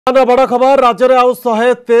बड़ खबर राज्य में आउ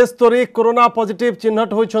 173 कोरोना पॉजिटिव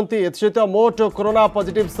चिन्हट होती सहित मोट कोरोना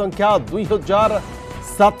पॉजिटिव संख्या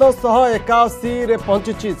 2781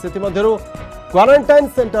 पहुंची से क्वारंटाइन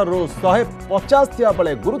सेंटर रू 150 थिया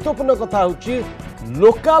बेले गुरुत्वपूर्ण कथा होची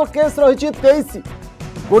लोकल केस रही 23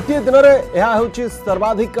 गोटे दिन में यह होची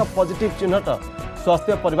सर्वाधिक पॉजिटिव चिन्हट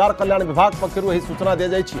स्वास्थ्य परिवार कल्याण विभाग पक्षर यह सूचना दी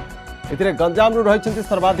जाए गंजाम रही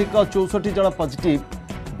सर्वाधिक 64 जन पॉजिटिव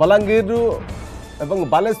बलांगीर एवं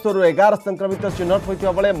बालेश्वर 11 संक्रमित चिन्हट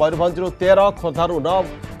होता बेले मयूरभंज 13 खोर्धारू 9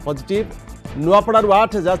 पॉजिटिव नुआपड़ारू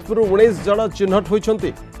 8 जाजपुर 19 जन चिन्हट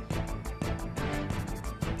होती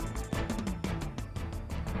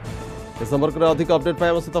संपर्क में अधिक अपडेट पाई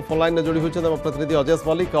सहित फोन लाइन में जोड़ी होती प्रतिनिधि अजय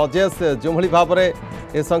मल्लिक। अजय जो भाव में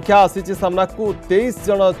ये संख्या आसी सामना को 23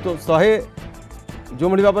 जन 100 जो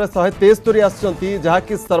भाव में 173 आसुँच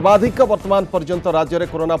जहाँकि सर्वाधिक वर्तमान पर्यंत राज्य में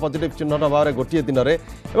कोरोना पॉजिटिव चिन्हट भाव में गोटे दिन में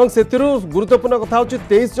गुरुत्वपूर्ण कथा हूँ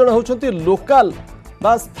 23 जन होती लोकाल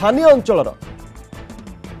बा स्थानीय अंचल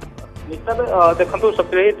देखो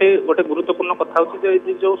सबसे गोटे गुरुत्वपूर्ण कथा हूँ जो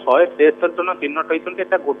 173 जन चिन्हट होती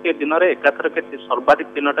गोटे दिन में एकाथरक सर्वाधिक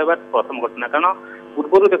चिन्हट होगा प्रथम घटना कारण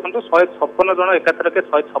पूर्व देखो 156 जन एकाथरक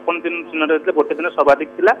 156 दिन चिन्हट होते गोटे दिन सर्वाधिक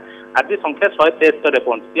थिला आज संख्या 173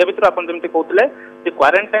 पहुंची या भर आप जमी कहते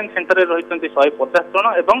क्वारंटाइन सेंटर में रही 150 जन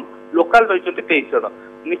और लोकाल रही 23 जन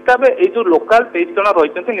निश्चित ये जो लोकाल 23 जन रही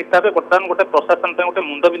निश्चित बर्तमान गोटे प्रशासन गोटे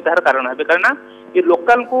मुंड बिंधार कारण है कारण ये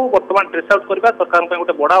लोकाल को बर्तमान ट्रेस आउट करवा सरकार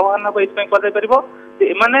गोटे बड़ा आह्वान हम ये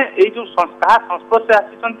कहने जो संस्पर्श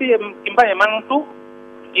आसी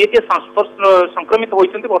किए संक्रमित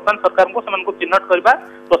होती बर्तमान सरकार को चिन्हट करवा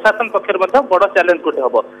प्रशासन पक्षर बड़ चैलेंज गोटे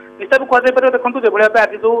हम निश्चित कहुपर देखो जो भाव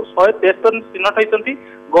आज जो 173 चिन्हट होती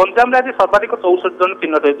गंजाम आज सर्वाधिक 64 जन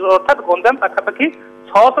चिन्हट होती अर्थात गंजाम पाखापाखि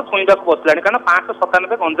 600 छुईवा बसला कारण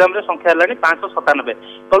 597 गंजाम संख्या है 597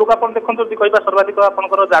 तलुक आप देखो जो कह सर्वाधिक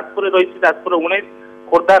आपंकर जाजपुर रही जाजपुर 19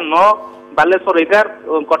 खोर्धा 9 बालेश्वर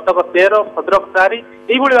 11 कटक 13 भद्रक 4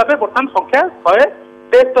 यही भाव बर्तमान संख्या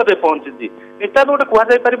 173 पहुंची निश्चित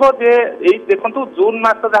गोटे कहुपर देखो जून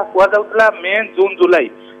मस जहाँ कहला मे जून जुलाई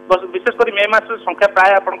विशेषकर मे मास संख्या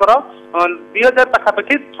प्राय आपंकर 2000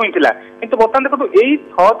 पाखापाखि छुईला किंतु बर्तमान देखो यही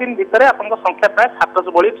 6 दिन भितर आप संख्या प्राय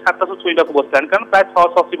 700 बड़ी 700 छुईवा बसलानी कारण प्राय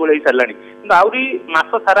 680 बड़ी सारा कि आहरी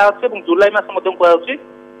मास सारा अच्छे जुलाई मास कहु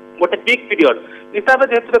गोटे पीक पीरियड निश्चित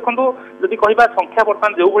जेहेतु देखो जदि कह संख्या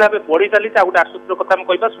बर्तमान जो भाव बढ़ी चली गोटे आश्वस्तिर कथा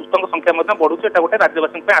कह सुस्थ संख्या बढ़ुचे गोटे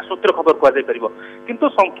राज्यवासी आश्वस्तिर खबर कहुपर किंतु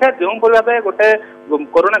संख्या जो भाव गोटे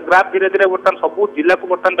कोरोना ग्राफ धीरे धीरे बर्तमान सब जिला को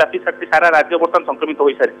बर्तमान व्यापी सारी सारा राज्य बर्तमान संक्रमित हो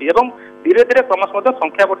सारी धीरे धीरे क्रमश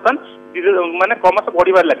संख्या बर्तमान माने क्रमश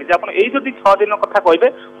बढ़िबार लगी आप जदि 6 दिन कथा कहे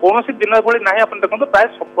कौन दिन भाई ना आप देखो प्राय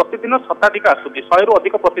प्रतिदिन शताधिक आसूची 100 रु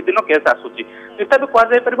अधिक प्रतिदिन केस आसूची निश्चित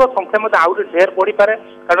कहुपर संख्या आहरी ढेर बढ़ी पारे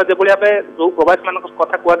कारण जो भाव जो प्रवासी मान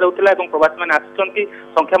कथा कहला प्रवासी मैंने आसुच्च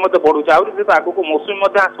संख्या बढ़ुचे आहरी जेहतु आगक मौसुमी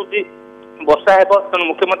आसूची वर्षा है तेणु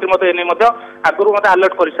मुख्यमंत्री एने आगुरी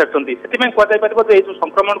अलर्ट कर सारी से कहुपर जो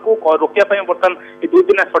संक्रमण को रोकने बर्तमान 2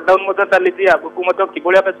 दिन सटडाउन चली आगक कि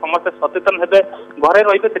समस्त सचेतन हे घरे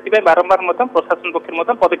रे से बारंबार प्रशासन पक्ष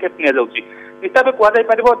पदक्षेप निश्चित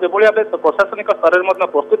कहुपर जो भाव प्रशासनिक स्तर में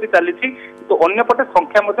प्रस्तुति चली तो अंपटे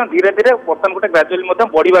संख्या धीरे धीरे बर्तमान गोटे ग्राजुअली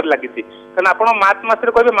बढ़िबार लगी कारण आप मार्च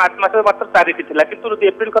मसरे कहे मार्च मस मात्र 4टी थी किंतु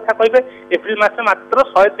एप्रिल कथा कहे एप्रिल मस मात्र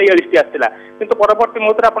 143 आसला किंतु परवर्ती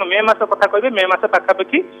मुहूर्त आप मे मास कथा कहे मे मास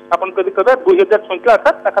पाखापाखि आप 2000 छुईला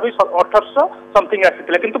अर्थात पाखापाखि 1800 समथिंग आसी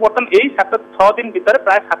किंतु बर्तमान यही 7-6 दिन भितर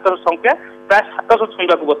प्राय 700 संख्या प्राय 700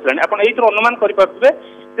 छुईवा बसलानी आप अनुमान करेंगे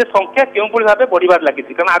संख्या क्यों भाव बढ़िबार लगी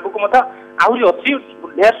कारण आगक आहरी अच्छी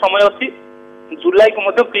ढेर समय अच्छी जुलाई को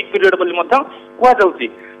पीक पीरियड कहुच्छी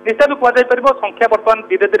निश्चित कहुपर संख्या बर्तमान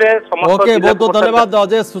धीरे धीरे बहुत बहुत धन्यवाद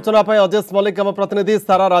अजय सूचना अजय मल्लिक आम प्रतिनिधि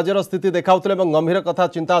सारा राज्यर स्थिति देखाउले गंभीर कथा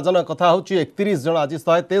चिंताजनक कथा हूँ 31 जन आज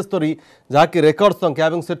 173 जहाँकि रेकर्ड संख्या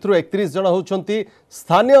और से 31 जन होती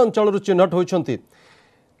स्थानीय अंचल चिन्हट होती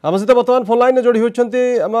आम सहित बर्तमान फोन लाइन जोड़ी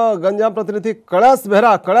होती आम गंजाम प्रतिनिधि कैलाश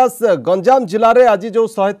बेहरा। कैलाश गंजाम जिले में आज जो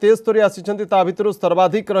 173 आसी भितर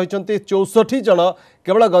सर्वाधिक रही 64 जन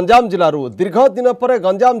केवल गंजाम जिलू दीर्घ दिन पर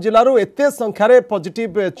गंजाम जिलू एत संख्यार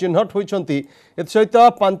पॉजिटिव चिन्हट होती सहित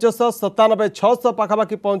 597 600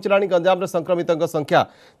 पाखापाखि पहुँचला गंजाम संक्रमित संख्या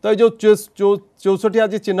तो ये जो 64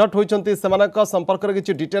 आज चिन्हट होती संपर्क में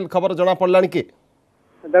किसी डिटेल खबर जना पड़ा कि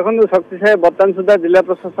देखो शक्ति साहेब बर्तमान सुधा जिला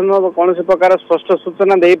प्रशासन कौन प्रकार स्पष्ट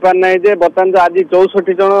सूचना दे पारना जे बर्तमान जो आज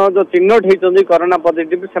 64 जन जो चिन्हट होती कोरोना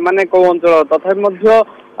पॉजिटिव से कौ अंचल तथा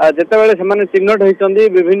जितेबाला चिन्हट होती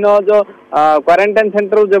विभिन्न जो क्वारंटाइन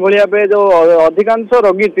सेंटर जो भाई जो अधिकांश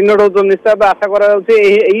रोगी चिन्हट होती निश्चित आशा कर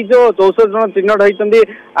जो 64 जन चिन्हट होती से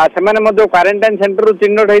क्वारंटाइन सेंटर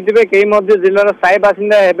चिन्हट होते कई जिलार स्थायी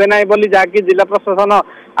बासिंदा हेबे ना बोली जहाँकि जिला प्रशासन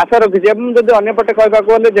आशा रखी जदि अंपटे कहवाक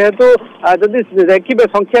गले जेहेतु जदि देखिए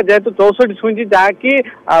संख्या जेहेतु 64 छुई जहाँकि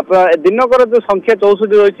दिनकर जो संख्या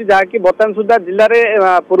 64 रही जहाँकि बर्तमान सुधा जिले में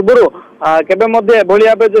पूर्वर केबे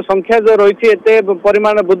भाव जो संख्या जो रही एत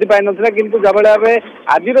परिमाण वृद्धि पाई ना किंतु जब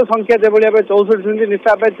आज संख्या जो भाव 64 छुई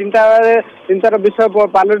निश्चित चिंतार विषय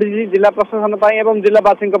पलटि जिला प्रशासन एवं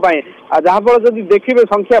जिलावासी जहाँफल जब देखिए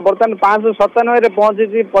संख्या बर्तमान 597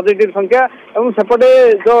 पहुंची पॉजिटिव संख्या और सेपटे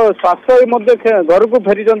जो स्वास्थ्य घर को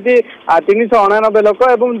फेरी 399 लोक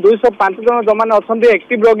और 205 जन जो मैंने अच्छा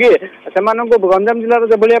एक्टिव रोगी से गंजाम जिलार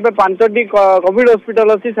जो भाव 5टी कोविड हॉस्पिटल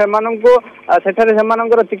अच्छी से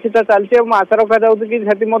चिकित्सा चलती आशा रखा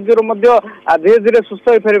धीरे धीरे सुस्थ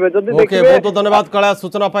हो फेरबे। बहुत धन्यवाद कला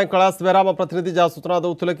सूचना कैलाश बेहरा प्रतिनिधि जहाँ सूचना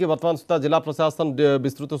दूसरे कि बर्तमान सुधा जिला प्रशासन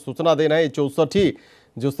विस्तृत सूचना देना 64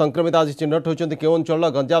 जो संक्रमित आज चिन्हट होती क्यों अंचल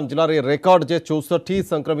गंजाम जिले में रेकर्ड जे 64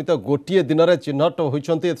 संक्रमित गोटे दिन में चिन्हट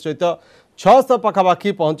होती सहित 600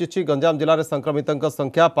 पाखापाखि पहुंची गंजाम जिले में संक्रमित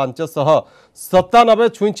संख्या 597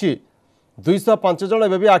 छुई 205 जन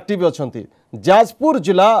एवं भी एक्टिव अच्छा जाजपुर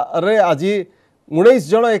जिला रे आज 19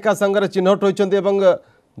 जन एका संगे चिन्हट होती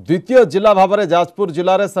द्वितीय जिला भाव में जाजपुर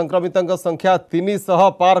जिले में संक्रमित संख्या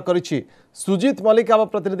 300 पार करिछि। सुजीत मल्लिक आम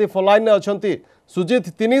प्रतिनिधि फोनलाइन में अच्छा सुजीत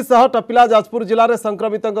 300 टपिला जाजपुर जिले में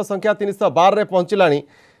संक्रमित संख्या 312 रे पहुंचलानी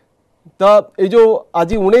तो ये जो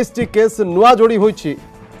आज 19 केस नुआ जोड़ी होइछि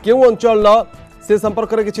क्यों अंचल से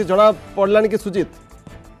संपर्क में किसी जना पड़लानी कि सुजीत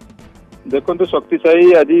देखो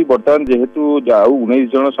शक्तिशायी आज बर्तमान जेहेतु 19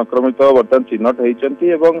 जन संक्रमित बर्तमान चिन्हट होती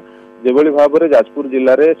जेभली भाव में जाजपुर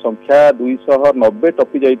जिले में संख्या 290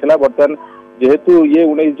 टपी जाइथिला बर्तमान जेहेतु ये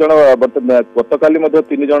 19 जन गतकाली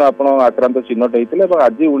 3 जन आप आक्रांत चिन्हट होते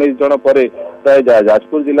आज 19 जन पर प्राय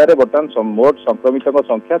जाजपुर जिले में बर्तमान मोट संक्रमित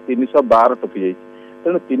संख्या 312 टपी जाइए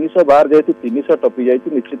तेणु 312 जेहेतु 300 टपी जाइए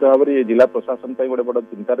निश्चित भाव में जिला प्रशासन गोटे बड़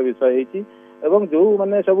चिंतार विषय होती जो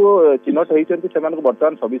मैंने सब चिन्हट होती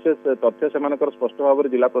बर्तमान सविशेष तथ्य से स्पष्ट भाव में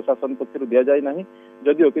जिला प्रशासन पक्ष दि जाए ना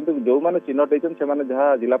जदिओ किंतु जो मैंने चिन्हट होती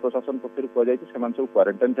जहाँ जिला प्रशासन पक्ष कहुई सब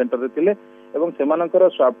क्वारंटाइन सेंटर थे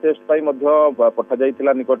स्वाब टेस्ट पठा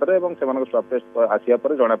जाइए निकट में स्वाब टेस्ट आसिया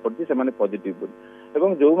पर जना पड़ी से पॉजिटिव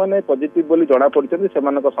बोली जो मैंने पॉजिटिव बोली जना पड़ी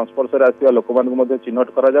संस्पर्श में आसवा लोक चिन्हट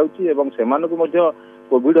करा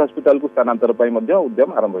कोविड हॉस्पिटल को स्थानांतर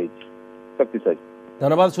उद्यम आरंभ हो शक्तिशायी।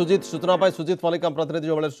 धन्यवाद सुजीत सूचना पाई सुजीत मल्लिक प्रतिनिधि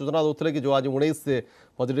जो सूचना दूसरे कि जो आज 19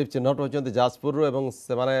 पॉजिटिव चिन्हट होती जाजपुर और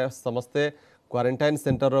समस्ते क्वारंटाइन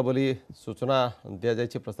सेंटर बोली सूचना दि जाए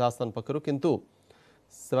प्रशासन पक्षर किंतु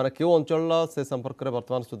से क्यों अंचल से संपर्क में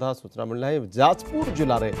बर्तमान सुधा सूचना मिलना जाजपुर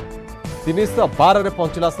जिले में 312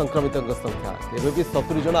 पहुंचला संक्रमित संख्या एवं भी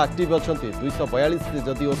 70 जन एक्टिव अच्छा 242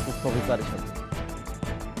 जदिओ सुस्थ हो सारी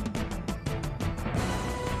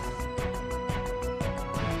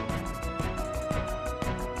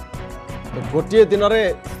गोटे दिन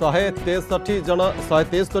में 163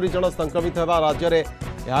 जन संक्रमित होगा राज्य में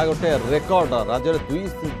यह गोटे रेकर्ड राज्य में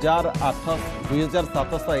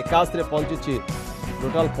 2781 पहुंची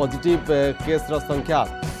टोटाल पॉजिटिव केस संख्या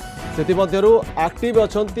से एक्टिव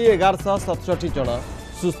अच्छा 1167 जन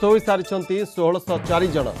सुस्थ हो सारी 1604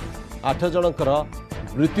 जन 8 जनकर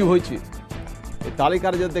मृत्यु होती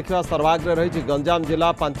तालिकार जब देखा सर्वाग्रे रही गंजाम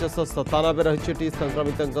जिला 597 रही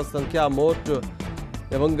संक्रमित संख्या मोट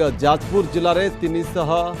एवं जाजपुर जिले में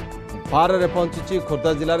 312 पहुंची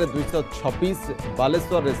खोर्धा जिले में 226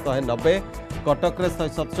 बालेश्वर में 190 कटक में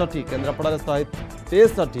 167 केन्द्रापड़ा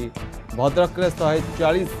 163 भद्रक में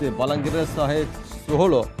 140 बलांगीर में 116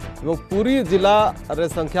 और पुरी जिला रे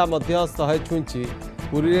संख्या 100 छुई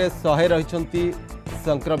पुरी में 100 रही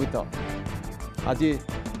संक्रमित आज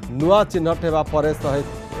नुआ चिन्हट होगापर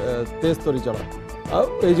 173 जन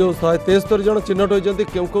ये जो 173 जन चिन्हट होती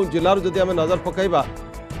क्यों क्यों जिलूर जदि आम नजर पकईबा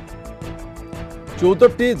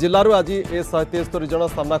 14टी जिलूर आज ये 173 जन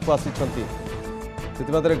सामना को आसी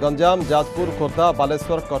गंजाम जाजपुर खोर्धा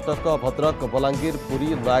बालेश्वर कटक भद्रक बलांगीर पुरी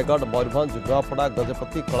नयगढ़ मयूरभंज नुआपड़ा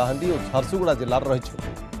गजपति कलाहांडी और झारसुगुड़ा जिलार रही।